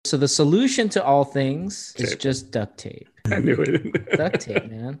So the solution to all things is Tape. just duct tape. I knew it. Duct tape,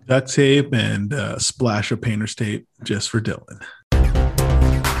 man. Duct tape and a splash of painter's tape just for Dylan.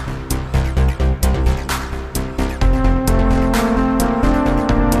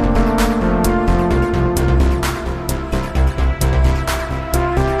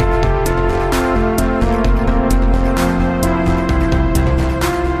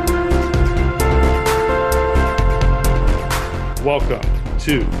 Welcome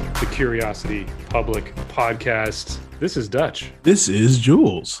to the Curiosity Public Podcast. This is Dutch. This is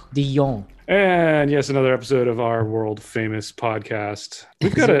Jules. Dion. And yes, another episode of our world famous podcast.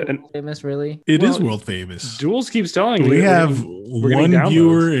 We've got an famous, really? It is world famous. Jules keeps telling me We have we're getting one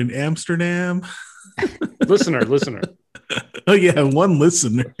viewer downloads. in Amsterdam. listener. Oh, yeah, one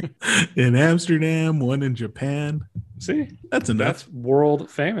listener in Amsterdam, one in Japan. See, That's enough. that's world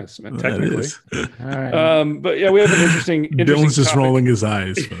famous, man, That technically. is. All right. But yeah, we have an interesting Dylan's just topic. rolling his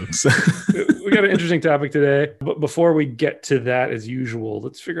eyes, folks. We got an interesting topic today. But before we get to that, as usual,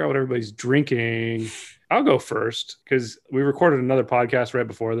 let's figure out what everybody's drinking. I'll go first because we recorded another podcast right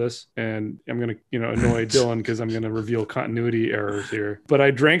before this, and I'm gonna, annoy Dylan because I'm gonna reveal continuity errors here. But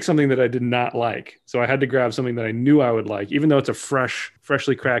I drank something that I did not like, so I had to grab something that I knew I would like, even though it's a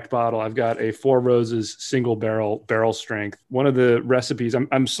freshly cracked bottle. I've got a Four Roses single barrel strength. One of the recipes,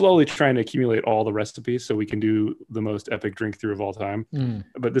 I'm slowly trying to accumulate all the recipes so we can do the most epic drink through of all time.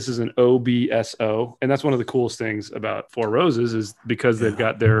 But this is an OBSO, and that's one of the coolest things about Four Roses is because they've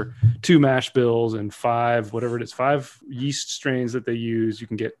got their 2 mash bills and 5 yeast strains that they use. You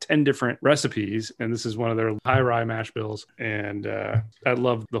can get 10 different recipes, and this is one of their high rye mash bills. And I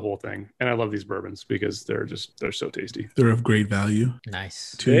love the whole thing, and I love these bourbons because they're so tasty. They're of great value.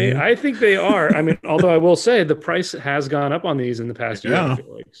 Nice. I think they are. I mean, although I will say the price has gone up on these in the past year. Yeah. I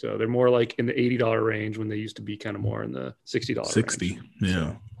feel like. So they're more like in the $80 range when they used to be kind of more in the $60 60. range.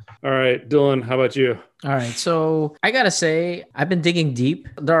 Yeah. All right, Dylan, how about you? All right. So I got to say, I've been digging deep.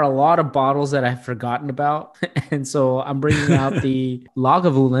 There are a lot of bottles that I've forgotten about. And so I'm bringing out the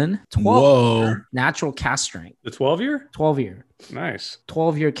Lagavulin 12 Whoa. natural cask strength, The 12-year? 12 year. Nice.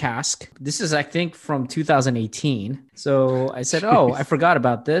 12-year cask. This is, I think, from 2018. So I said, oh, I forgot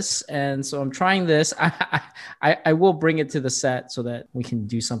about this. And so I'm trying this. I will bring it to the set so that we can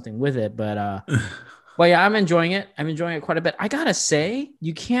do something with it. But well, yeah, I'm enjoying it. I'm enjoying it quite a bit. I got to say,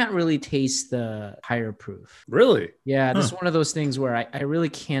 you can't really taste the higher proof. Really? Yeah, this is one of those things where I really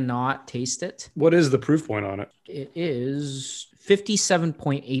cannot taste it. What is the proof point on it? It is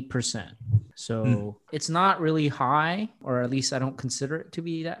 57.8%. So it's not really high, or at least I don't consider it to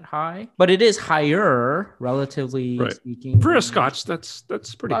be that high, but it is higher, relatively speaking. For a Scotch, that's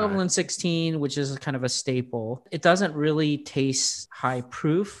pretty high. Lagavulin 16, which is kind of a staple. It doesn't really taste high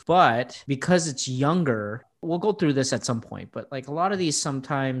proof, but because it's younger, we'll go through this at some point, but like a lot of these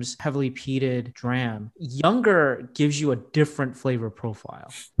sometimes heavily peated dram, younger gives you a different flavor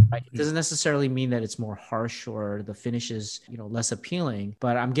profile. Right? It doesn't necessarily mean that it's more harsh or the finish is, less appealing,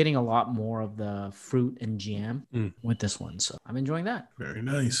 but I'm getting a lot more of the fruit and jam with this one. So I'm enjoying that. Very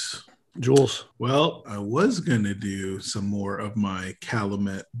nice. Jules. Well, I was going to do some more of my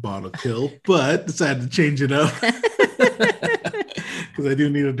Calumet bottle kill, but decided to change it up because I do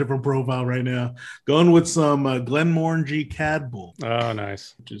need a different profile right now. Going with some Glenmorangie Cad Bull, Oh,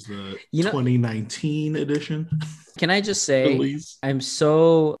 nice. which is the You know- 2019 edition. Can I just say, Release. I'm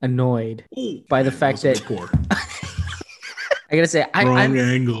so annoyed Ooh, by the man, fact that was that poor. I gotta say, Wrong I'm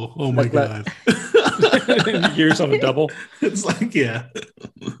angle. Oh my Look, God. You give yourself a double. It's like, yeah.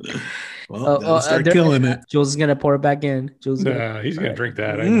 Well, Oh, gotta start killing it. Jules is gonna pour it back in. Jules is gonna, No, he's going to drink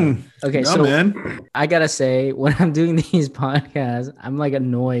that. I know. okay, No, so man. I gotta say, when I'm doing these podcasts, I'm like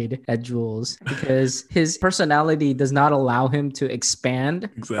annoyed at Jules because his personality does not allow him to expand.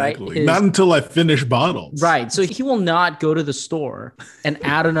 Exactly. Right? Not until I finish bottles. Right. So he will not go to the store and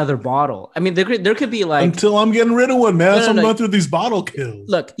add another bottle. I mean, there could be like, Until I'm getting rid of one, man. That's No, why I'm no. going through these bottle kills.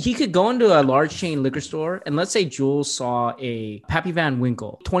 look, he could go into a large chain liquor store and let's say Jules saw a Pappy Van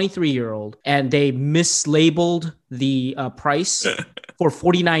Winkle, 23-year-old, and they mislabeled the price for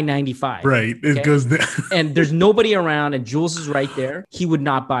 $49.95. Right. It Okay. goes down. And there's nobody around and Jules is right there. He would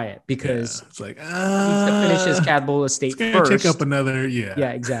not buy it because It's like, he needs to finish his Cad Bull estate it's gonna first. take up another, yeah.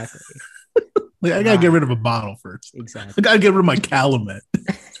 Yeah, exactly. Like, I gotta get rid of a bottle first. Exactly. I gotta get rid of my Calumet.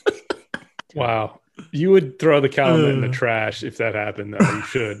 Wow. You would throw the Calumet in the trash if that happened, though. You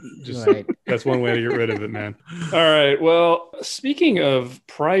should. Just Right. That's one way to get rid of it, man. All right. Well, speaking of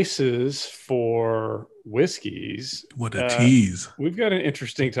prices for whiskeys, What a tease. we've got an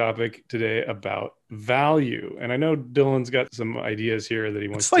interesting topic today about value. And I know Dylan's got some ideas here that he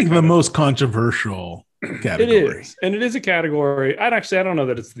wants It's like to the kind of- most controversial category. It is. And it is a category. I don't know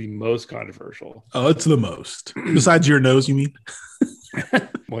that it's the most controversial. Oh, it's the most. Besides your nose, you mean?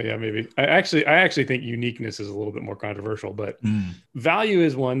 Well, yeah, maybe. I actually think uniqueness is a little bit more controversial, but value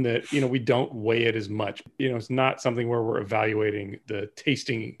is one that, we don't weigh it as much. It's not something where we're evaluating the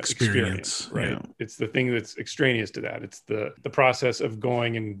tasting experience, right? Yeah. It's the thing that's extraneous to that. It's the process of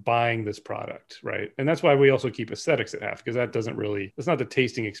going and buying this product, right? And that's why we also keep aesthetics at half, because that's not the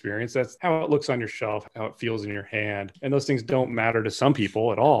tasting experience. That's how it looks on your shelf, how it feels in your hand. And those things don't matter to some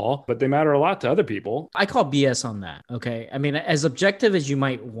people at all, but they matter a lot to other people. I call BS on that. Okay. I mean, as objective as you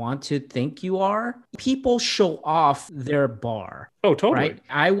might want to think you are, people show off their bar. Oh, totally. Right?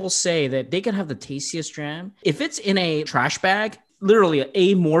 I will say that they can have the tastiest dram. If it's in a trash bag, literally an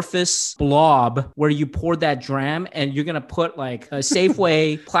amorphous blob where you pour that dram and you're going to put like a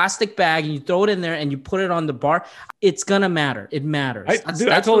Safeway plastic bag and you throw it in there and you put it on the bar, it's going to matter. It matters.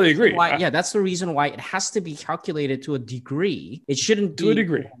 I totally agree. That's the reason why it has to be calculated to a degree. It shouldn't be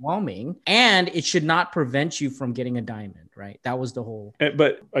overwhelming, and it should not prevent you from getting a diamond, right? That was the whole.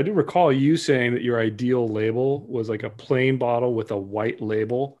 But I do recall you saying that your ideal label was like a plain bottle with a white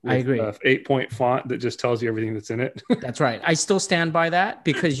label. With I agree. 8-point font that just tells you everything that's in it. That's right. I still stand by that,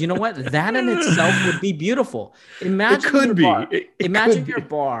 because you know what? That in itself would be beautiful. Imagine your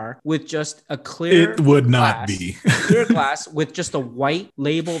bar with just a clear. It would not be clear glass with just a white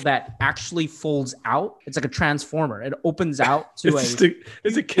label that actually folds out. It's like a transformer. It opens out to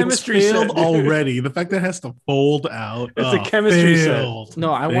it's a chemistry it's failed set. already. The fact that it has to fold out. It's a chemistry set.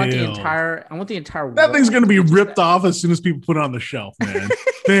 No, I want the entire. That thing's going to be ripped off as soon as people put it on the shelf, man.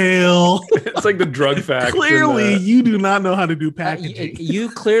 Fail. It's like the drug fact. Clearly, you do not know how to do packaging. You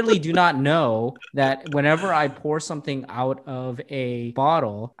clearly do not know that whenever I pour something out of a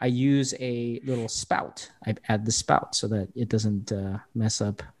bottle, I use a little spout. I add the spout so that it doesn't mess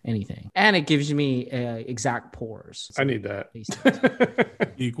up anything. And it gives me exact pours. So I need that.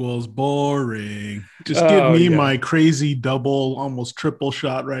 Equals boring. Just give me my crazy double, almost triple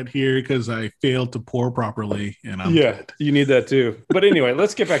shot right here because I failed to pour properly. And I'm good. You need that too. But anyway,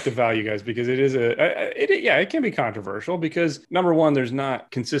 let's get back to value, guys, because it is it can be controversial because number one, there's not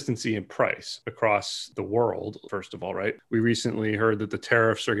consistency in price across the world. First of all, right? We recently heard that the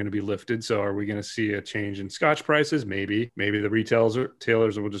tariffs are going to be lifted. So are we going to see a change in Scotch prices? Maybe the retailers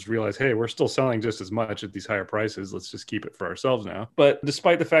will just realize, hey, we're still selling just as much at these higher prices. Let's just keep it for ourselves now. But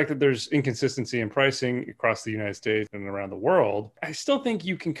despite the fact that there's inconsistency in pricing across the United States and around the world, I still think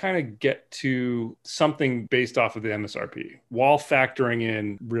you can kind of get to something based off of the MSRP while factoring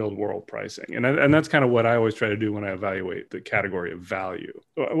in real world pricing. And that's kind of what I always try to do when I evaluate the category of value.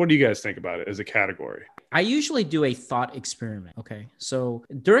 What do you guys think about it as a category? I usually do a thought experiment. Okay. So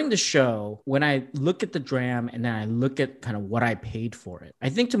during the show, when I look at the dram and then I look at kind of what I paid for it, I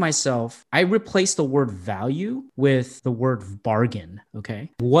think to myself, I replace the word value with the word bargain.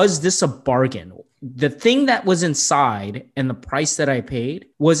 Okay. Was this a bargain? The thing that was inside and the price that I paid,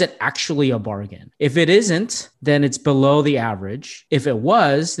 was it actually a bargain? If it isn't, then it's below the average. If it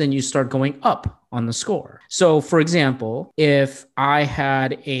was, then you start going up on the score. So for example, if I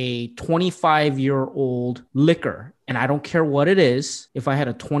had a 25-year-old liquor, and I don't care what it is, if I had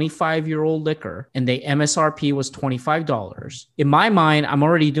a 25-year-old liquor and the MSRP was $25, in my mind, I'm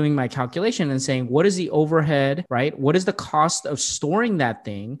already doing my calculation and saying, what is the overhead, right? What is the cost of storing that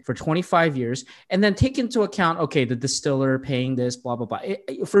thing for 25 years? And then take into account, okay, the distiller paying this, blah, blah, blah.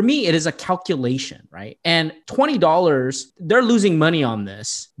 For me, it is a calculation, right? And $20, they're losing money on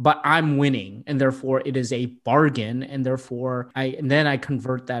this, but I'm winning. And therefore it is a bargain. And therefore then I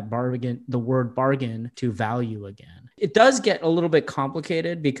convert that bargain, the word bargain, to value again. It does get a little bit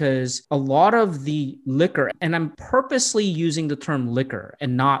complicated because a lot of the liquor, and I'm purposely using the term liquor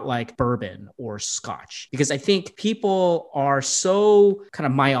and not like bourbon or scotch, because I think people are so kind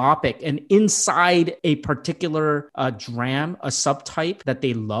of myopic and inside a particular dram, a subtype that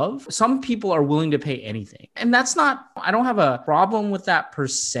they love. Some people are willing to pay anything. And that's not, I don't have a problem with that per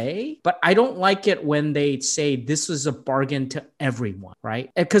se, but I don't like it when they say this is a bargain to everyone,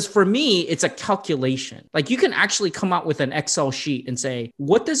 right? Because for me, it's a calculation. Like you can actually come out with an Excel sheet and say,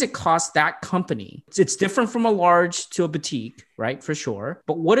 what does it cost that company? It's different from a large to a boutique, right? For sure.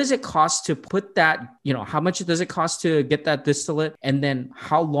 But what does it cost to put that, how much does it cost to get that distillate? And then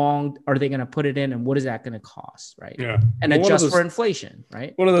how long are they going to put it in? And what is that going to cost? Right. Yeah. And adjust for inflation,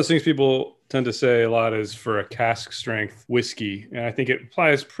 right? One of those things people tend to say a lot is for a cask strength whiskey. And I think it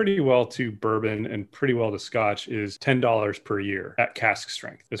applies pretty well to bourbon and pretty well to scotch is $10 per year at cask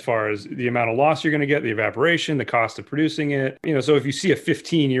strength. As far as the amount of loss you're going to get, the evaporation, the cost of producing it. So if you see a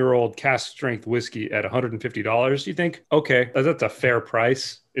 15-year-old cask strength whiskey at $150, you think, okay, that's a fair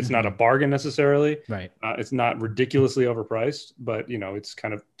price. It's not a bargain necessarily. Right. It's not ridiculously overpriced, but it's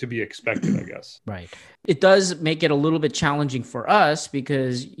kind of to be expected, I guess. Right. It does make it a little bit challenging for us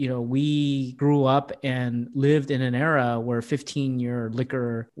because, we grew up and lived in an era where 15-year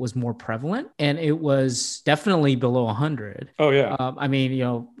liquor was more prevalent, and it was definitely below 100. Oh yeah.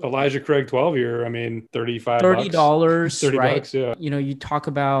 Elijah Craig 12-year, $35. $30, right? $30, yeah. You talk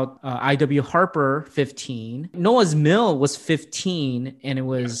about I.W. Harper 15. Noah's Mill was 15 and it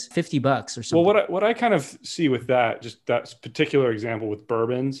was $50 or something. Well, what I kind of see with that, just that particular example with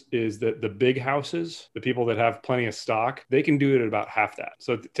bourbons, is that the big houses, the people that have plenty of stock, they can do it at about half that.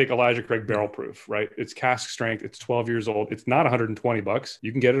 So take Elijah Craig Barrel Proof, right? It's cask strength. It's 12 years old. It's not $120.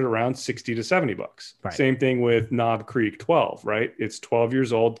 You can get it around $60 to $70. Right. Same thing with Knob Creek 12, right? It's 12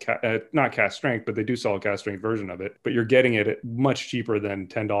 years old, not cask strength, but they do sell a cask strength version of it. But you're getting it at much cheaper than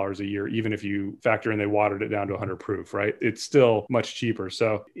 $10 a year, even if you factor in they watered it down to 100 proof, right? It's still much cheaper.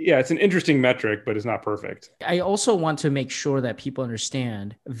 So yeah, it's an interesting metric, but it's not perfect. I also want to make sure that people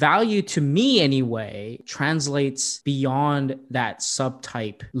understand value, to me anyway, translates beyond that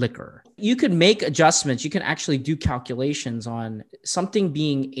subtype liquor. You could make adjustments. You can actually do calculations on something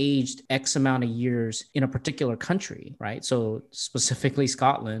being aged X amount of years in a particular country, right? So specifically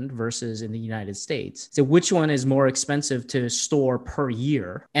Scotland versus in the United States. So which one is more expensive to store per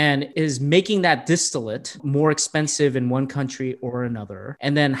year, and is making that distillate more expensive in one country or another?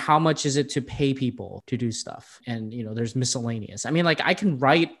 And then how much is it to pay people to do stuff? And, there's miscellaneous. I can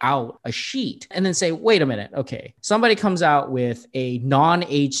write out a sheet and then say, wait a minute. Okay. Somebody comes out with a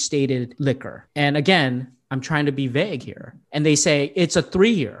non-age stated liquor. And again, I'm trying to be vague here. And they say it's a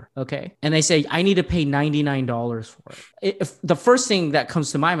 3-year. Okay. And they say, I need to pay $99 for it. If the first thing that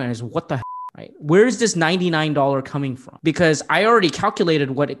comes to my mind is, what the hell? Right? Where is this $99 coming from? Because I already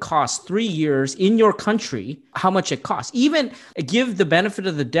calculated what it costs 3 years in your country, how much it costs. Even give the benefit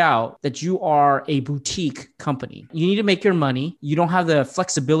of the doubt that you are a boutique company. You need to make your money. You don't have the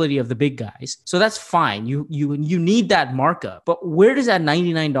flexibility of the big guys. So that's fine. You need that markup. But where does that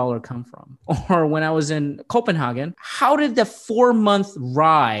 $99 come from? Or when I was in Copenhagen, how did the 4-month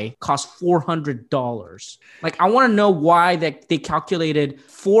rye cost $400? I want to know why that they calculated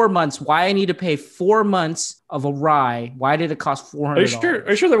 4 months, why I need to pay 4 months of a rye. Why did it cost $400? Are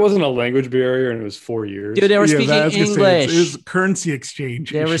you sure there wasn't a language barrier and it was 4 years? Dude, they were speaking English. It was currency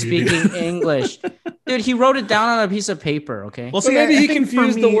exchange. They were speaking English. Dude, he wrote it down on a piece of paper, okay? Well, see, maybe he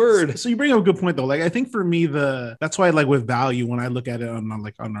confused the word. So you bring up a good point, though. I think for me, that's why, with value, when I look at it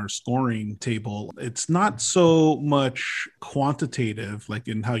on our scoring table, it's not so much quantitative,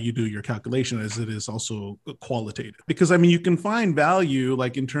 in how you do your calculation, as it is also qualitative. Because, you can find value,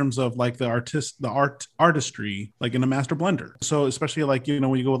 in terms of, the artistry, in a master blender. So especially,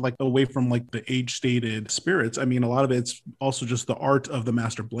 when you go, away from, the age-stated spirits, a lot of it's also just the art of the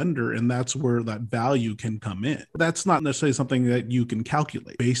master blender, and that's where that value can come in. That's not necessarily something that you can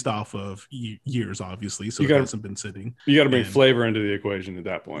calculate based off of years, obviously. So it hasn't been sitting. You got to bring flavor into the equation at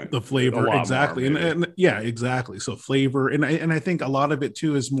that point. The flavor, exactly. And yeah, exactly. So flavor. And I think a lot of it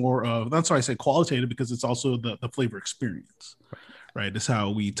too is more of, that's why I say qualitative, because it's also the flavor experience. Right, is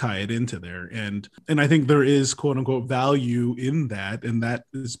how we tie it into there, and I think there is quote unquote value in that, and that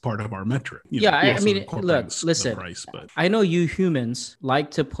is part of our metric. Look, listen. Price, but I know you humans like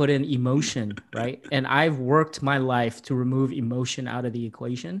to put in emotion, right? And I've worked my life to remove emotion out of the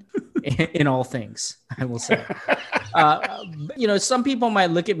equation in all things. I will say. Some people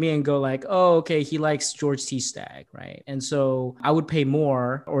might look at me and go oh, okay, he likes George T. Stagg, right? And so I would pay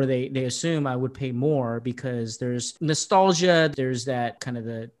more, or they assume I would pay more because there's nostalgia, there's that kind of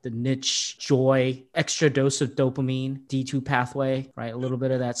the niche joy, extra dose of dopamine, D2 pathway, right? A little bit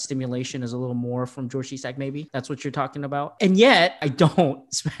of that stimulation is a little more from George T. Stagg, maybe. That's what you're talking about. And yet I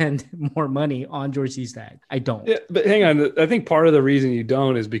don't spend more money on George T. Stagg. I don't. Yeah, but hang on. I think part of the reason you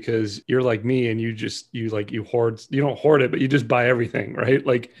don't is because you're like me and you hoard, you don't hoard it, but you just buy everything, right?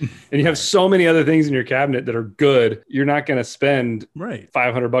 And you have so many other things in your cabinet that are good. You're not going to spend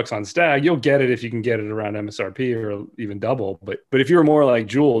 $500 on Stagg. You'll get it if you can get it around MSRP or even double. But if you were more like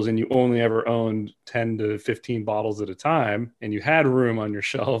Jules and you only ever owned 10 to 15 bottles at a time and you had room on your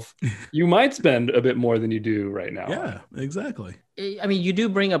shelf, you might spend a bit more than you do right now. Yeah, exactly. You do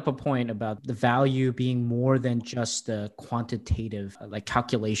bring up a point about the value being more than just the quantitative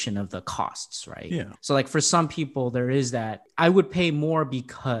calculation of the costs, right? Yeah. So for some people, there is that I would pay more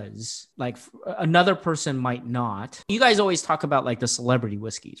because another person might not. You guys always talk about the celebrity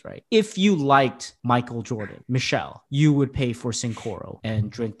whiskeys, right? If you liked Michael Jordan, Michelle, you would pay for Cincoro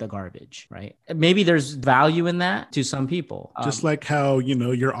and drink the garbage, right? Maybe there's value in that to some people. Just like how,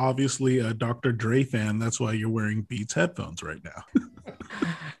 you're obviously a Dr. Dre fan. That's why you're wearing Beats headphones right now.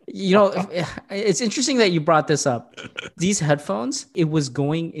 You know, it's interesting that you brought this up. These headphones, it was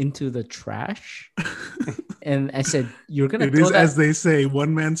going into the trash. And I said, you're going to throw that. As they say,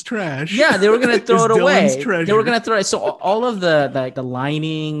 one man's trash. Yeah, they were going to throw it away. Treasure. They were going to throw it. So all of the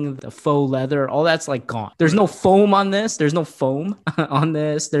lining, the faux leather, all that's like gone. There's no foam on this. There's no foam on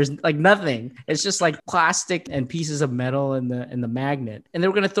this. There's like nothing. It's just like plastic and pieces of metal and the magnet. And they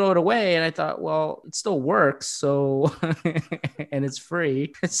were going to throw it away. And I thought, well, it still works. So, and it's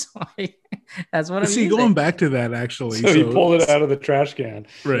free. So that's what I'm See, using. going back to that, actually. So you pulled it out of the trash can.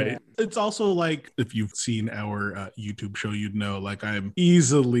 Right. Yeah. It's also like, if you've seen our YouTube show, you'd know, like, I'm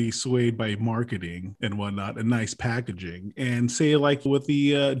easily swayed by marketing and whatnot and nice packaging. And say, like, with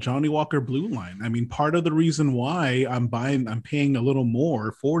the Johnnie Walker Blue line, I mean, part of the reason why I'm paying a little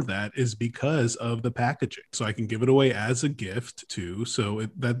more for that is because of the packaging. So I can give it away as a gift too. So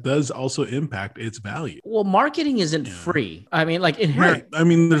that does also impact its value. Well, marketing isn't free. I mean, like inherent. Right. I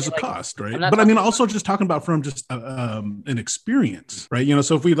mean, there's a cost, right? But I mean, also just talking about from just an experience, right? You know,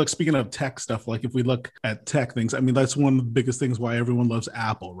 so if we look, speaking of tech stuff, like if we look at tech things, I mean, that's one of the biggest things why everyone loves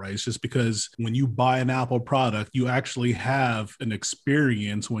Apple, right? It's just because when you buy an Apple product, you actually have an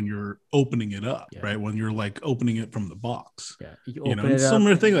experience when you're opening it up, right? When you're like opening it from the box. Yeah. You know, it's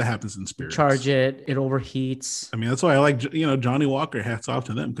similar thing that happens in spirits. Charge it, it overheats. I mean, that's why I like, you know, Johnnie Walker, hats off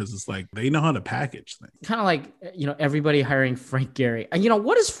to them, because it's like they know how to package things. Kind of like, you know, everybody hiring Frank Gehry. And you know,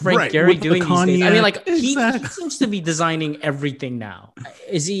 what is Frank Gehry with doing the these days? I mean, like he exactly. seems to be designing everything now.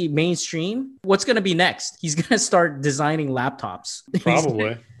 Is he mainstream? What's going to be next? He's going to start designing laptops.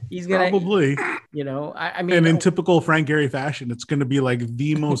 Probably. He's gonna probably, you know, I mean, and in typical Frank Gehry fashion, it's going to be like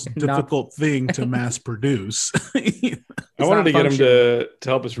the most difficult thing to mass produce. I wanted to get him to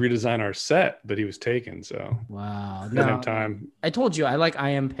help us redesign our set, but he was taken. So wow, didn't have time. I told you I like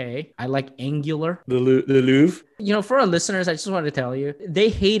IMPay. I like Angular. The Louvre. You know, for our listeners, I just wanted to tell you, they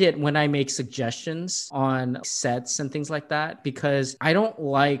hate it when I make suggestions on sets and things like that because I don't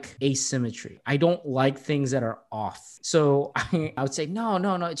like asymmetry. I don't like things that are off. So I would say, no,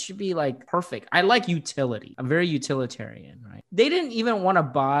 it should be like perfect. I like utility. I'm very utilitarian, right? They didn't even want to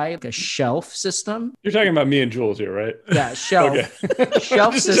buy like a shelf system. You're talking about me and Jules here, right? Yeah, shelf. Okay.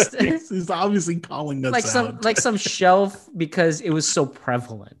 Shelf system. He's obviously calling us out. Like some shelf because it was so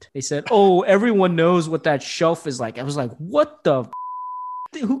prevalent. They said, "Oh, everyone knows what that shelf is like." I was like, "What the?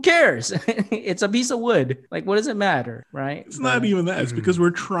 Who cares? It's a piece of wood. Like, what does it matter, right?" It's not even that. It's because we're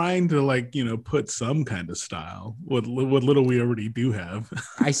trying to, like, you know, put some kind of style. What little we already do have.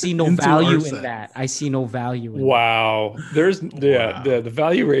 I see no value in that. I see no value in wow. There's the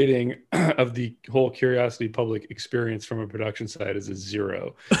value rating of the whole Curiosity Public experience from a production side is a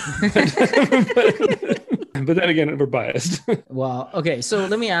 0. But then again, we're biased. Well, okay. So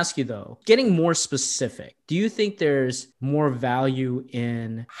let me ask you though, getting more specific, do you think there's more value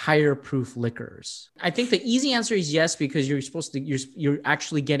in higher proof liquors? I think the easy answer is yes, because you're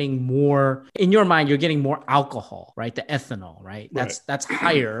actually getting more, in your mind, you're getting more alcohol, right? The ethanol, right? That's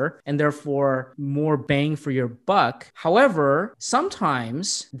higher and therefore more bang for your buck. However,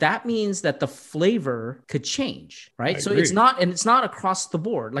 sometimes that means that the flavor could change, right? So it's not across the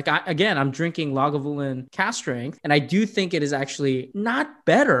board. Like I'm drinking Lagavulin Cast Strength, and I do think it is actually not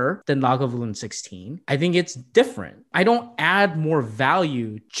better than Lagavulin 16. I think it's different. I don't add more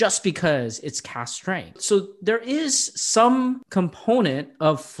value just because it's cast strength. So there is some component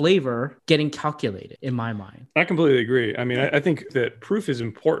of flavor getting calculated in my mind. I completely agree. I mean, I think that proof is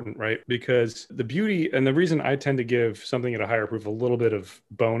important, right? Because the beauty and the reason I tend to give something at a higher proof a little bit of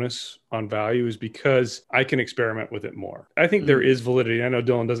bonus on value is because I can experiment with it more. I think there is validity. I know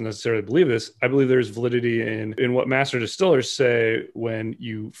Dylan doesn't necessarily believe this. I believe there's validity in what master distillers say when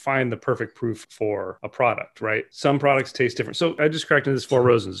you find the perfect proof for a product, right? Some products taste different. So I just cracked into this Four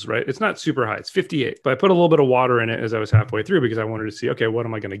Roses, right? It's not super high. It's 58, but I put a little bit of water in it as I was halfway through because I wanted to see, okay, what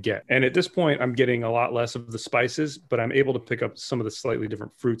am I going to get? And at this point, I'm getting a lot less of the spices, but I'm able to pick up some of the slightly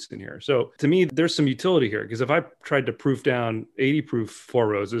different fruits in here. So to me, there's some utility here because if I tried to proof down 80 proof Four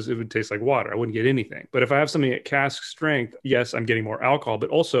Roses, it would taste like water. I wouldn't get anything. But if I have something at cask strength, yes, I'm getting more alcohol, but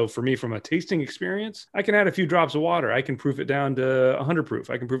also for me, from a tasting experience, I can add a few drops of water. I can proof it down to 100 proof.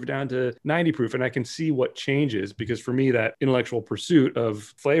 I can proof it down to 90 proof, and I can see what changes because for me, that intellectual pursuit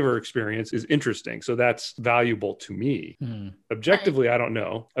of flavor experience is interesting. So that's valuable to me. Objectively, I don't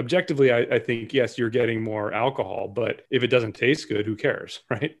know. Objectively, I think, yes, you're getting more alcohol, but if it doesn't taste good, who cares,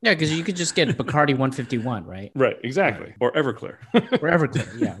 right? Yeah, because you could just get Bacardi 151, right? Right, exactly. Right. Or Everclear. Or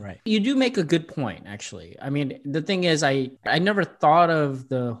Everclear, yeah, right. You do make a good point, actually. I mean, the thing is, I never thought of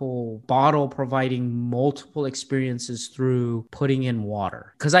the whole bottle providing multiple experiences through putting in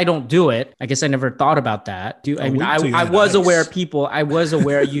water because I don't do it. I guess I never thought about that. I ice. I was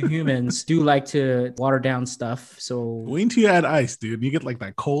aware you humans do like to water down stuff. So wait until you add ice, dude. You get like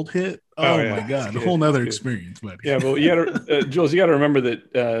that cold hit. Oh, yeah. my God. A whole nother experience, buddy. Yeah, but you gotta, Jules, you got to remember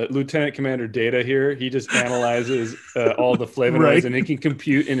that Lieutenant Commander Data here, he just analyzes all the flavonoids Right. and he can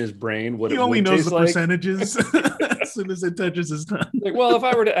compute in his brain what He it only would knows taste the like. percentages as soon as it touches his tongue. Like, well, if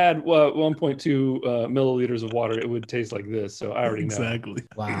I were to add 1.2 milliliters of water, it would taste like this. So I already know. Exactly.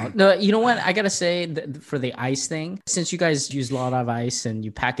 wow. No, you know what? I gotta say for the ice thing, since you guys use a lot of ice and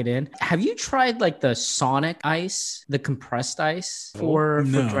you pack it in, have you tried like the Sonic ice, the compressed ice for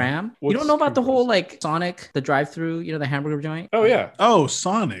No. Dram? You What's don't know about the whole compressed? like Sonic, the drive-through, you know, the hamburger joint? Oh yeah, Oh,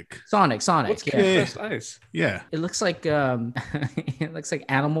 Sonic. Sonic. what's Yeah. compressed ice? Yeah. It looks like it looks like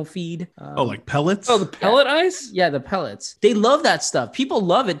animal feed. Oh, like pellets? Oh, the pellet ice. Yeah, the pellets. They love that stuff. People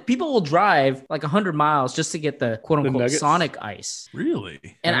love it. People will drive like 100 miles just to get the quote unquote nuggets? Sonic ice. Really?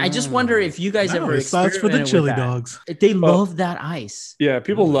 And I just wonder if you guys No, ever it's thoughts for the experimented chili with that. dogs. They love that ice. Yeah,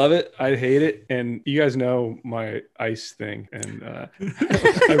 people love it. I hate it, and you guys know my ice thing, and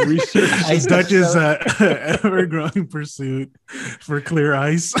I researched. Ice Dutch's ever-growing pursuit for clear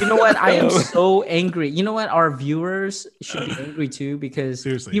ice. You know what? I am so angry. You know what? Our viewers should be angry too because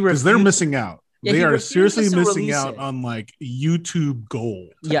Seriously, he because they're refused- missing out. Yeah, They he are refuses seriously to missing release out it. on like YouTube gold.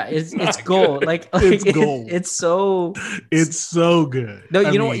 Yeah, it's Not gold. good. Like It's it- gold. It's so It's so good. no. I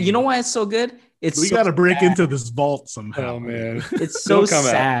You know mean, why it's so good? It's we so got to break sad. into this vault somehow. Oh man, It's so It'll come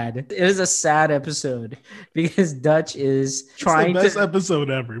out. sad. It is a sad episode because Dutch is It's trying the best to episode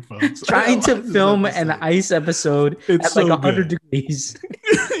ever, folks. trying I to love this film an episode. ice episode It's at like so 100 good. degrees.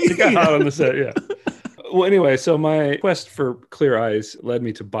 it got hot on the set. Yeah. Well, anyway, so my quest for clear ice led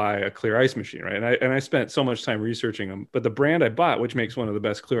me to buy a clear ice machine, right? And I spent so much time researching them. But the brand I bought, which makes one of the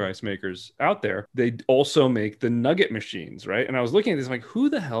best clear ice makers out there, they also make the nugget machines, right? And I was looking at this, I'm like, who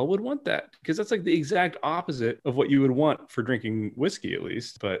the hell would want that? Because that's like the exact opposite of what you would want for drinking whiskey, at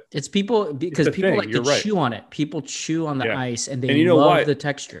least. But It's people because the people thing, like to you're right. chew on it. People chew on the Yeah. ice and they And you know love why? the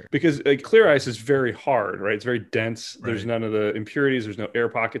texture. because clear ice is very hard, right? It's very dense. There's Right. none of the impurities. There's no air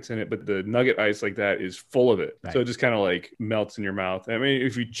pockets in it. But the nugget ice like that is full of it. Right. So it just kind of like melts in your mouth. I mean,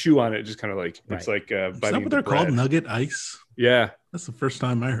 if you chew on it, it just kind of like it's like Is biting that what they're into called? bread. Nugget ice? Yeah. That's the first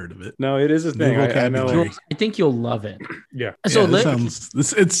time I heard of it. No, it is a thing. New I know. vocabulary. I think you'll love it. Yeah. So Yeah,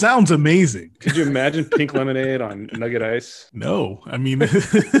 it sounds amazing. Could you imagine pink lemonade on nugget ice? No, I mean, this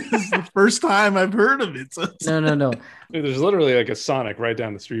is the first time I've heard of it. So no. Dude, there's literally like a Sonic right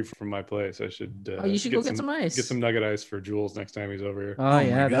down the street from my place. I should. Oh, you should go get some ice. Get some nugget ice for Jules next time he's over here. Oh, yeah.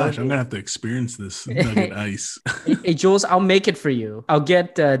 my that gosh, would I'm be- gonna have to experience this nugget ice. Hey, Jules, I'll make it for you. I'll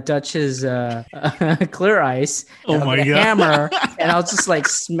get Dutch's clear ice. Oh and I'll my get a God. hammer, and I'll just like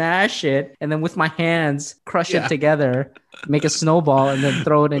smash it, and then with my hands crush Yeah. it together, make a snowball, and then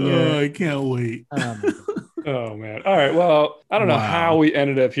throw it in your. I can't wait. Oh man. All right. Well, I don't know Wow. how we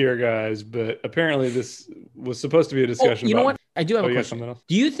ended up here, guys, but apparently this was supposed to be a Oh, discussion. you know about- what? I do have Oh, a you got question. something else?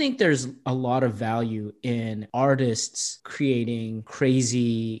 Do you think there's a lot of value in artists creating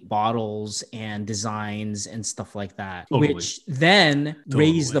crazy bottles and designs and stuff like that, Totally. which then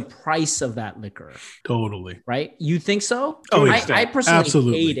raise the Totally. price of that liquor? Totally. Right? You think so? Oh, yeah. I personally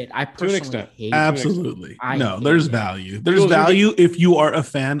Absolutely. hate it. I personally extent. hate it. Absolutely. I No, hate there's it. value. There's Jules, you value if you are a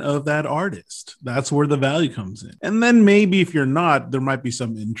fan of that artist. That's where the value comes in. And then maybe if you're not, there might be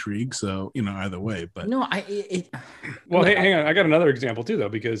some intrigue. So, either way. But No, Well, hang on. I got another example too, though,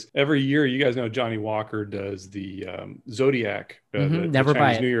 because every year, you guys know Johnny Walker does the Zodiac, the Never buy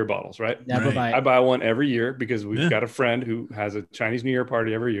Chinese it. New Year bottles, right? never Right. buy it. I buy one every year because we've Yeah. got a friend who has a Chinese New Year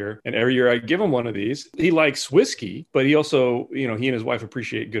party every year. And every year I give him one of these. He likes whiskey, but he also, he and his wife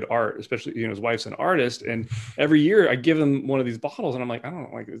appreciate good art, especially, his wife's an artist. And every year I give them one of these bottles and I'm like, I don't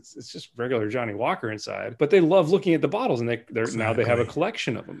know, like it's just regular Johnny Walker inside, but they love looking at the bottles and now they have a Exactly.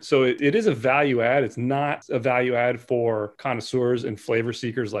 collection of them. So it is a value add. It's not a value add for connoisseurs and flavor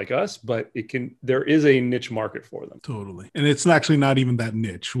seekers like us, but there is a niche market for them. totally. And it's actually not even that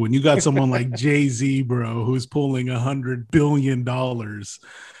niche. When you got someone like Jay-Z, bro, who's pulling $100 billion,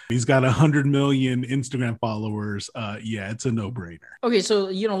 he's got 100 million Instagram followers. Yeah, it's a no-brainer. Okay, so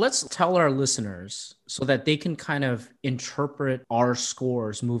let's tell our listeners so that they can kind of interpret our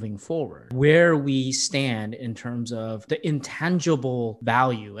scores moving forward, where we stand in terms of the intangible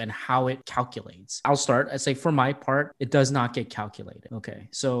value and how it calculates. I'll start. I say for my part, it does not get calculated. Okay,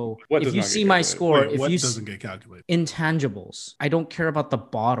 so What if does you not get see my calculated? score, Wait, if what you doesn't get calculated? intangibles, I don't care about the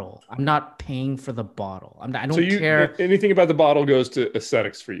bottle. I'm not paying for the bottle. I don't So care. anything about the bottle goes to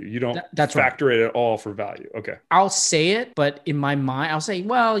aesthetics for you. You don't That's right. factor it at all for value. Okay. I'll say it, but in my mind, I'll say,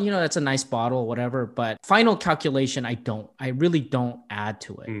 well, that's a nice bottle, whatever. but final calculation, I really don't add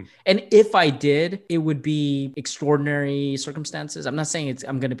to it. And if I did, it would be extraordinary circumstances. I'm not saying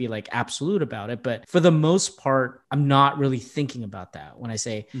I'm going to be like absolute about it, but for the most part, I'm not really thinking about that. When I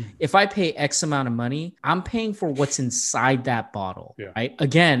say, if I pay X amount of money, I'm paying for what's inside that bottle, right?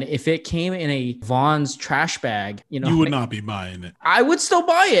 Again, if it came in a Vaughn's trash bag, you would not be buying it. I would still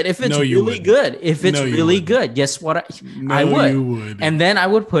buy it if it's really good. If it's really good, guess what? I would. You would. And then I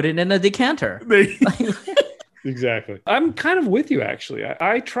would put it in a decanter. Exactly. I'm kind of with you, actually.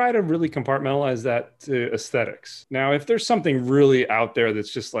 I try to really compartmentalize that to aesthetics. Now, if there's something really out there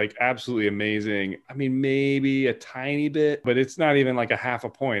that's just like absolutely amazing, I mean, maybe a tiny bit, but it's not even like a half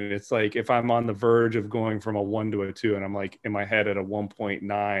a point. It's like if I'm on the verge of going from a 1 to a 2 and I'm like in my head at a 1.9,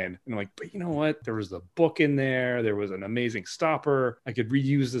 and I'm like, but you know what? There was a book in there. There was an amazing stopper. I could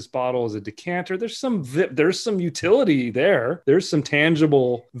reuse this bottle as a decanter. There's some utility there. There's some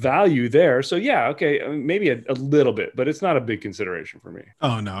tangible value there. So yeah, okay, maybe a little bit, but it's not a big consideration for me.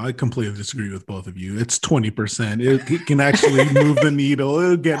 Oh no, I completely disagree with both of you. It's 20%. It can actually move the needle.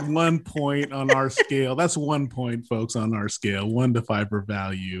 It'll get 1 point on our scale. That's 1 point, folks, on our scale, 1 to 5 for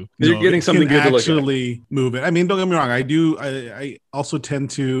value. You're getting something good to look at. Actually move it. I mean, don't get me wrong. I also tend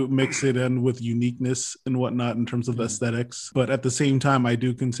to mix it in with uniqueness and whatnot in terms of aesthetics, but at the same time, I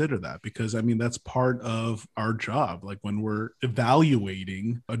do consider that because I mean that's part of our job. Like when we're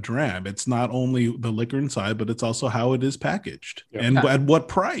evaluating a dram, it's not only the liquor inside, but it's also how it is packaged and at what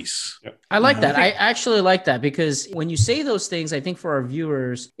price. I like that. I actually like that because when you say those things, I think for our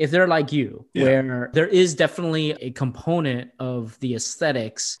viewers, if they're like you, where there is definitely a component of the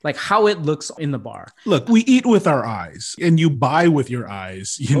aesthetics, like how it looks in the bar. Look, we eat with our eyes and you buy with your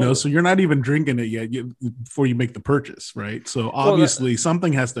eyes, you know, so you're not even drinking it yet before you make the purchase, right? So obviously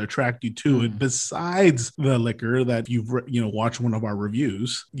something has to attract you to it besides the liquor that you've, watched one of our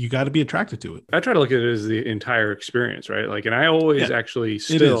reviews. You got to be attracted to it. I try to look at it as the entire experience, right? Like, and I always actually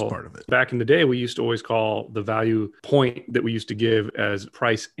still, it is part of it. Back in the day, we used to always call the value point that we used to give as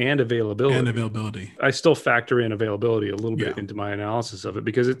price and availability. I still factor in availability a little bit into my analysis of it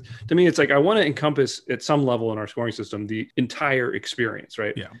because to me, it's like I want to encompass at some level in our scoring system the entire experience,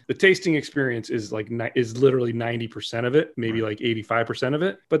 right? Yeah. The tasting experience is literally 90% of it, maybe like 85% of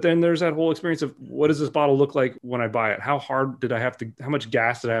it. But then there's that whole experience of what does this bottle look like when I buy it? How much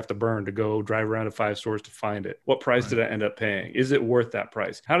gas did I have to burn to go drive around to 5 stores to find it? What price did I end up paying? Is it worth that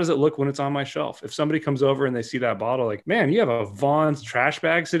price? How does it look when it's on my shelf? If somebody comes over and they see that bottle, like, man, you have a Vaughn's trash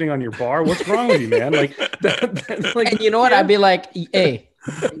bag sitting on your bar. What's wrong with you, man? Like, and you know what? I'd be like, hey,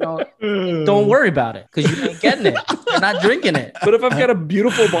 don't worry about it because you ain't getting it. You're not drinking it. But if I've got a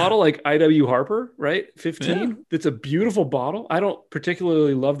beautiful bottle like IW Harper, right? 15, it's a beautiful bottle. I don't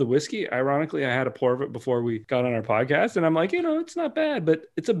particularly love the whiskey. Ironically, I had a pour of it before we got on our podcast and I'm like, it's not bad, but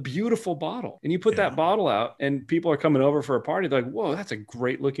it's a beautiful bottle. And you put that bottle out and people are coming over for a party. They're like, whoa, that's a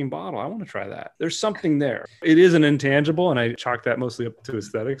great looking bottle. I want to try that. There's something there. It is an intangible and I chalk that mostly up to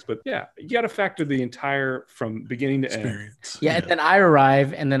aesthetics, but yeah, you got to factor the entire from beginning to experience. end. Yeah. And then I arrive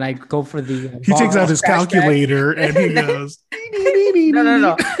and then I go for the he takes out his calculator and he goes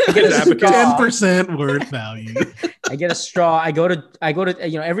no. I get a 10% worth value. I get a straw. I go to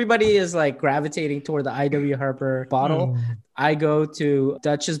everybody is like gravitating toward the IW Harper bottle. I go to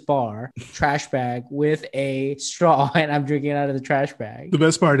Dutch's bar, trash bag with a straw, and I'm drinking out of the trash bag. The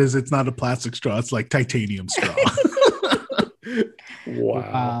best part is it's not a plastic straw; it's like titanium straw.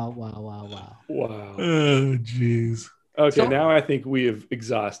 Wow. Oh, jeez. Okay, now I think we have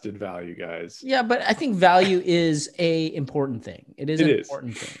exhausted value, guys. Yeah, but I think value is a important thing. It is an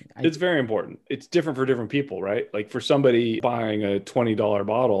important thing. It's very important. It's different for different people, right? Like for somebody buying a $20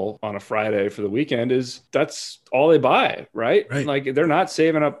 bottle on a Friday for the weekend that's all they buy, right? Like they're not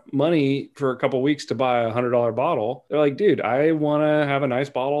saving up money for a couple of weeks to buy $100 bottle. They're like, dude, I want to have a nice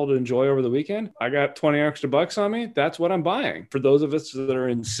bottle to enjoy over the weekend. I got 20 extra bucks on me. That's what I'm buying. For those of us that are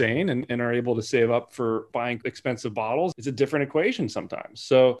insane and are able to save up for buying expensive bottles, it's a different equation sometimes.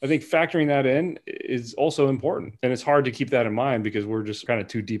 So I think factoring that in is also important. And it's hard to keep that in mind because we're just kind of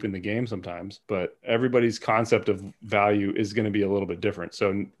too deep in the game sometimes. But everybody's concept of value is going to be a little bit different.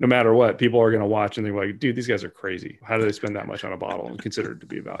 So no matter what, people are going to watch and they're like, dude, these guys are crazy. How do they spend that much on a bottle and consider it to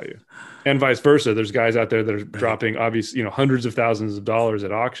be a value? And vice versa. There's guys out there that are dropping obviously, hundreds of thousands of dollars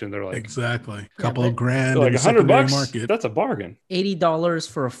at auction. They're like, exactly. A couple of grand. Like $100. Market. That's a bargain. $80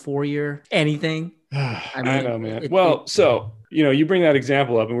 for a 4-year anything. I know, man. So You bring that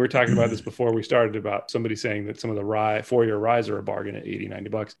example up, and we were talking about this before we started about somebody saying that some of the rye, 4-year ryes are a bargain at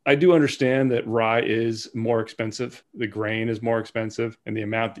 $80-$90. I do understand that rye is more expensive. The grain is more expensive, and the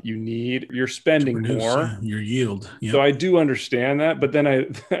amount that you need, you're spending more. Your yield. Yep. So I do understand that. But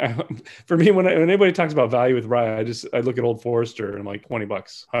then for me, when anybody talks about value with rye, I look at Old Forester and I'm like, $20,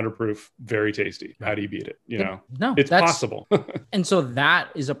 100 proof, very tasty. How do you beat it? No, it's possible. And so that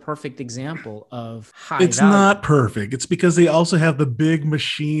is a perfect example of high It's value. not perfect. It's because they also have the big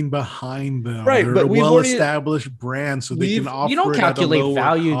machine behind them. Right, They're but a we've well-established brand, so they can offer You don't it at a calculate lower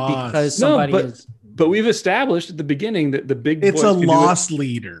value cost. because somebody is. But we've established at the beginning that the big It's boys a can loss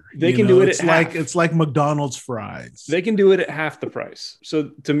leader. They can do it at half. It's like McDonald's fries. They can do it at half the price. So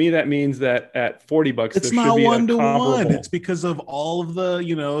to me, that means that at $40, It's there not should be one to one. comparable. It's because of all of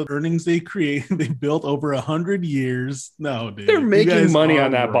the earnings they create. They built over 100 years. No, dude, They're you making guys money are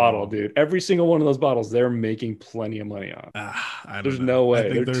on that wrong. bottle, dude. Every single one of those bottles, they're making plenty of money on. I don't There's know. no way.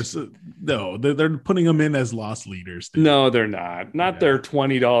 I think they're putting them in as loss leaders. Dude. No, they're not. Not their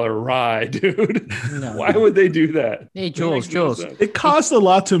 $20 rye, dude. No. Why would they do that? Hey, That makes no Jules. sense. It costs a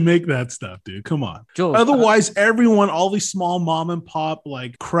lot to make that stuff, dude. Come on. Jules, Otherwise, all these small mom and pop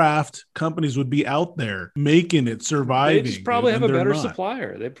like craft companies would be out there making it, surviving. They just probably dude, have a and they're better not.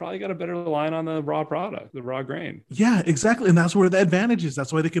 supplier. They probably got a better line on the raw product, the raw grain. Yeah, exactly. And that's where the advantage is.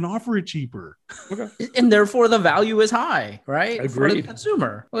 That's why they can offer it cheaper. and therefore the value is high, right? For the Agreed.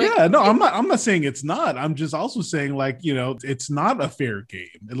 consumer. Like, Yeah, no, I'm not saying it's not. I'm just also saying it's not a fair game.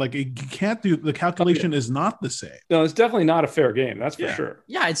 Like you can't do the calculation is not the same. No, it's definitely not a fair game. That's for Yeah. sure.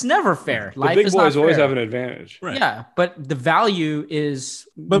 Yeah, it's never fair. The Life big is boys not always fair. have an advantage. Right. Yeah, but the value is.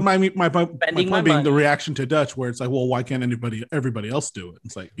 But my point Spending my being money. the reaction to Dutch, where it's like, well, why can't everybody else do it?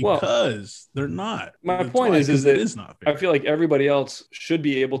 It's like Well, because they're not. My That's point why, is 'cause that it is not fair. I feel like everybody else should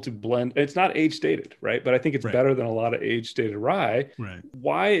be able to blend. It's not age stated, right? But I think it's Right. better than a lot of age stated rye. Right.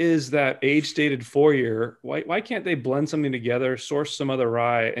 Why is that age stated 4-year? Why can't they blend something together, source some other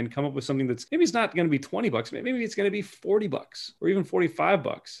rye, and come up with something that's maybe it's not going to be $20, maybe it's going to be $40 or even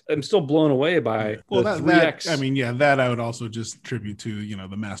 $45. I'm still blown away by Well, the that 3x. that I would also just tribute to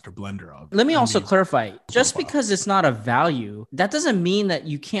the master blender. Let me also mean, clarify, just profile. because it's not a value, that doesn't mean that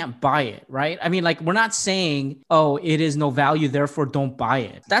you can't buy it, right? I mean, like, we're not saying, oh, it is no value, therefore don't buy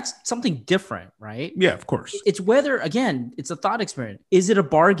it. That's something different, right? Yeah, of course. It's whether, again, it's a thought experiment. Is it a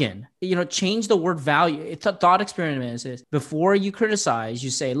bargain? Change the word value. It's a thought experiment. Is before you criticize, you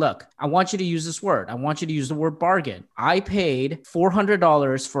say, look, I want you to use this word. I want you to use the word bargain. I paid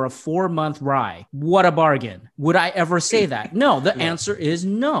 $400 for a 4-month rye. What a bargain. Would I ever say that? No, the answer is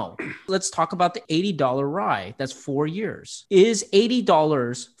no. Let's talk about the $80 rye. That's 4 years. Is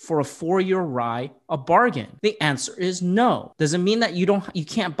 $80 for a 4-year rye a bargain? The answer is no. Doesn't mean that you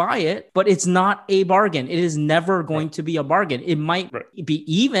can't buy it, but it's not a bargain. It is never going to be a bargain. It might be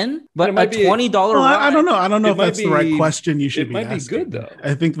even, but it might a be- $20 Well, rye. I don't know. I don't know It if might that's the right be- question you should it be might be asking. good, though.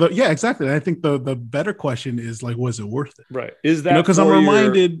 I think exactly. I think the better question is like, was it worth it? Right. Is that Because I'm 4-year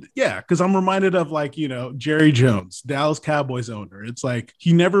reminded of Jerry Jones, Dallas Cowboys owner. It's like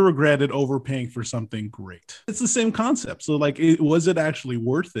he never regretted overpaying for something great. It's the same concept. So was it actually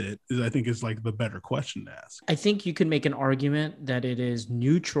worth it? I think is like the better question to ask. I think you can make an argument that it is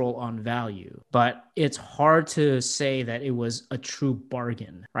neutral on value, but it's hard to say that it was a true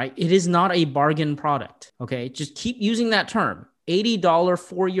bargain, right? It is not a bargain product. Okay. Just keep using that term. $80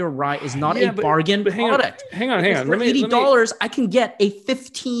 4-year rye is not a bargain product. Hang on. For $80, I can get a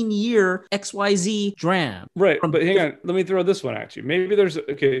 15-year XYZ dram. Right. But hang on. Let me throw this one at you. Maybe there's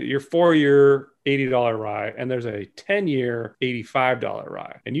your 4-year $80 rye and there's a 10-year $85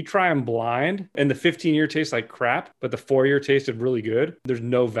 rye, and you try them blind and the 15-year tastes like crap, but the 4-year tasted really good. There's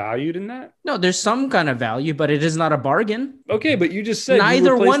no value in that. No, there's some kind of value, but it is not a bargain. Okay, but you just said Neither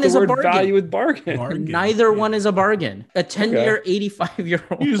you replaced one the is a word bargain. value with bargain. Neither one is a bargain. A 10-year,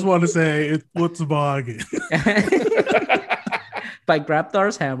 85-year-old. You just want to say what's a bargain? By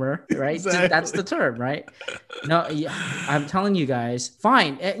Grabthar's hammer, right? Exactly. That's the term, right? No, I'm telling you guys,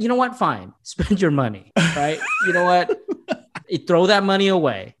 fine. You know what? Fine. Spend your money, right? You know what? Throw that money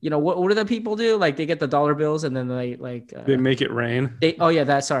away. What do the people do? Like, they get the dollar bills and then they make it rain. You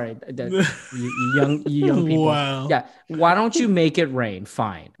young people. Wow. Yeah. Why don't you make it rain?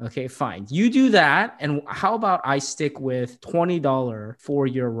 Fine. Okay, fine. You do that. And how about I stick with $20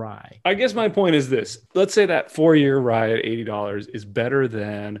 4-year rye? I guess my point is this. Let's say that 4-year rye at $80 is better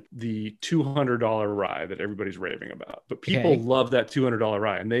than the $200 rye that everybody's raving about. But people love that $200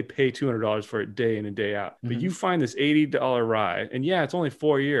 rye and they pay $200 for it day in and day out. But you find this $80 rye rye, and yeah, it's only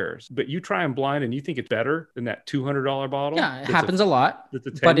 4 years, but you try them blind and you think it's better than that $200 bottle. Yeah, it happens a lot. That's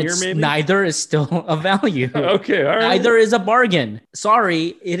a 10 but year it's maybe. neither is still a value. Okay, all right. Neither is a bargain.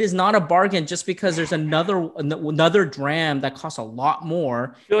 Sorry, it is not a bargain just because there's another dram that costs a lot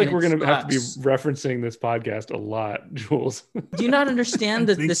more. I feel like we're going to have to be referencing this podcast a lot, Jules. Do you not understand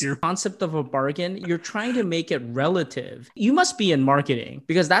this concept of a bargain? You're trying to make it relative. You must be in marketing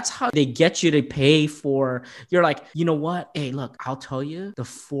because that's how they get you to pay for. You're like, you know what? Hey, look, I'll tell you the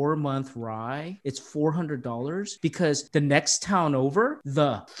 4-month rye, it's $400 because the next town over,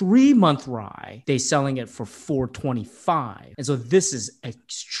 the 3-month rye, they're selling it for $425. And so this is a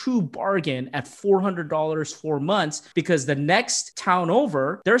true bargain at $400 4 months because the next town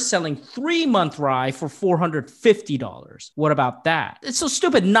over, they're selling 3-month rye for $450. What about that? It's so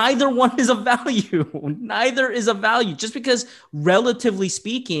stupid. Neither one is a value. Neither is a value. Just because relatively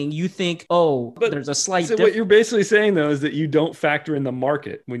speaking, you think, oh, but there's a slight difference. What you're basically saying though is that you don't factor in the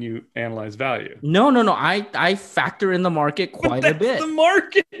market when you analyze value. No. I factor in the market quite a bit. The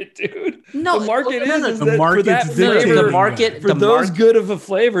market, dude. No, the market is the market's flavor, the market for those good of a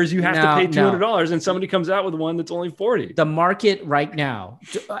flavors, you have to pay $200, and somebody comes out with one that's only $40. The market right now,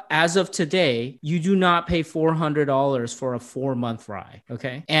 as of today, you do not pay $400 for a 4-month rye.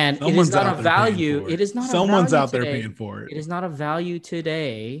 Okay, and Someone's it is not a value. It is not. Someone's out there paying for it. It is not a value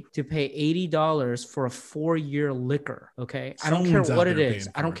today to pay $80 for a 4-year liquor. Okay, I don't care what it is.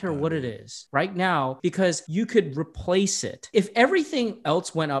 I don't care what it is right now because you could replace it if everything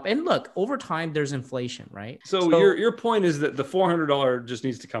else went up. And look, over time, there's inflation, right? So your point is that the $400 just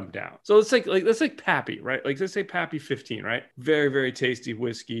needs to come down. So let's take Pappy, right? Like let's say Pappy 15, right? Very, very tasty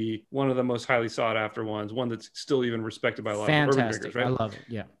whiskey, one of the most highly sought after ones, one that's still even respected by a lot of urban drinkers, right? I love it.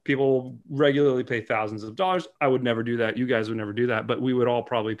 Yeah. People regularly pay thousands of dollars. I would never do that. You guys would never do that, but we would all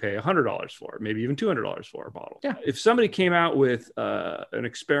probably pay $100 for it, maybe even $200 for a bottle. Yeah. If somebody came out with an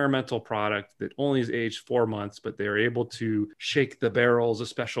experimental product that only is aged 4 months, but they're able to shake the barrels a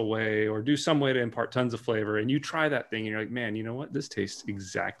special way or do some way to impart tons of flavor, and you try that thing and you're like, man, you know what? This tastes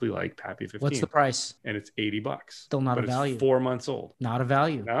exactly like Pappy 15. What's the price? And it's $80. Still not a value. It's 4 months old. Not a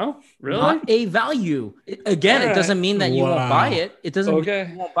value. No? Really? Not a value. Again, it doesn't mean that you won't buy it. It doesn't mean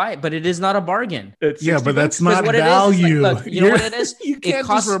you won't buy it, but it is not a bargain. Yeah, but that's not value. Look, you know what it is? You can't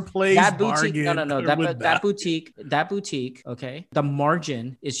just replace that boutique. bargain. No. That boutique. Okay, the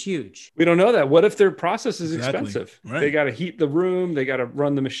margin is huge. We don't know that. What if their process is expensive? Right. They got to heat the room. They got to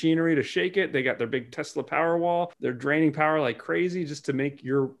run the machinery to shake it. They got their big Tesla Powerwall. They're draining power like crazy just to make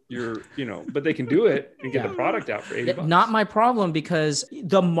your but they can do it and get the product out for $80. Not my problem because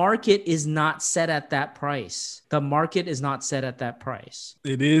the market is not set at that price. The market is not set at that price.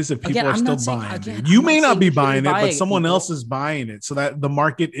 It is if people are still buying it. You I'm may not be buying it, but it, someone else is buying it. So that the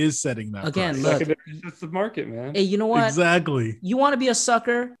market is setting that again, price. look, It's the market, man. Hey, you know what? Exactly. You want to be a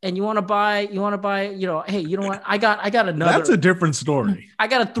sucker and you want to buy, hey, you know what? I got another. That's a different story. I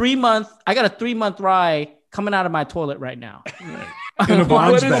got a 3-month rye coming out of my toilet right now. In a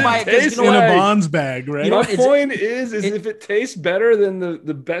Bonds bag. In a Bonds bag, right? My point is if it tastes better than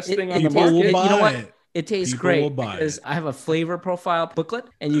the best thing on the market, will you know what? it. It tastes People will great buy because I have a flavor profile booklet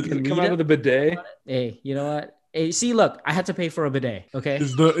and you can come out with a bidet. Hey, you know what? Hey, see, look, I had to pay for a bidet. Okay.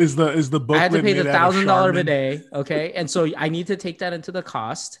 Is the booklet? I had to pay the $1,000 bidet. Okay. And so I need to take that into the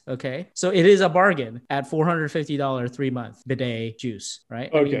cost. Okay. So it is a bargain at $450 3-month bidet juice. Right.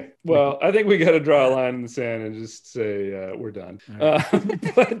 Okay. I think we got to draw a line in the sand and just say we're done.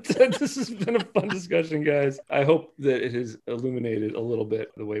 Right. But this has been a fun discussion, guys. I hope that it has illuminated a little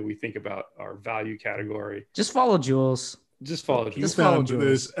bit the way we think about our value category. Just follow Jules. Just follow Jules. Just found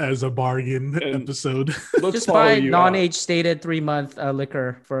this as a bargain episode. Just buy non-age stated 3-month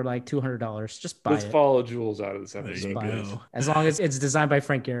liquor for like $200. Just buy it. Let's follow Jules out of this episode. As long as it's designed by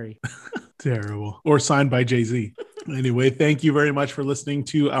Frank Gehry. Terrible. Or signed by Jay-Z. Anyway, thank you very much for listening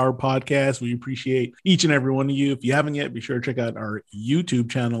to our podcast. We appreciate each and every one of you. If you haven't yet, be sure to check out our YouTube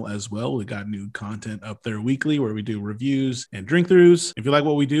channel as well. We got new content up there weekly where we do reviews and drink throughs. If you like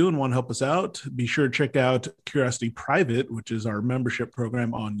what we do and want to help us out, be sure to check out Curiosity Private, which is our membership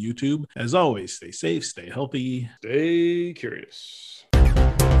program on YouTube. As always, stay safe, stay healthy, stay curious.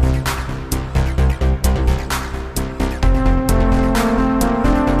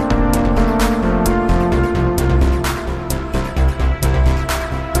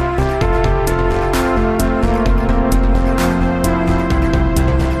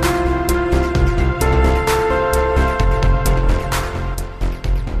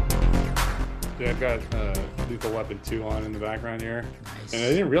 Got new Lethal Weapon 2 on in the background here. Nice. And I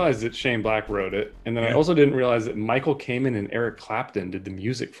didn't realize that Shane Black wrote it. And then I also didn't realize that Michael Kamen and Eric Clapton did the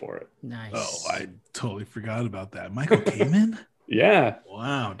music for it. Nice. Oh, I totally forgot about that. Michael Kamen? Yeah.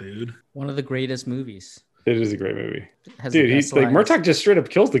 Wow, dude. One of the greatest movies. It is a great movie. Has the Dude, he's best like, lines. Murtaugh just straight up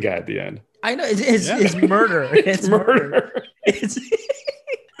kills the guy at the end. I know it's murder. It's murder. It's.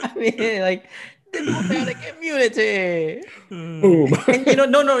 I mean, like diplomatic immunity. Boom.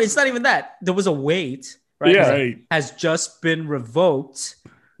 And no, it's not even that. There was a wait, right? Yeah. Right. Has just been revoked.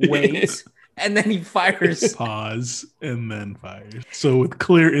 Wait, and then he fires. Pause and then fires. So with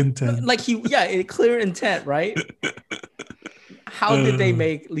clear intent. Like clear intent, right? How did they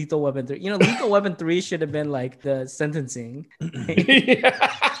make Lethal Weapon 3? Lethal Weapon 3 should have been like the sentencing.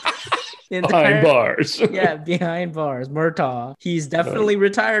 Behind bars. Yeah, behind bars. Murtaugh. He's definitely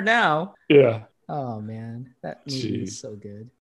retired now. Yeah. Oh man, that movie Jeez. is so good.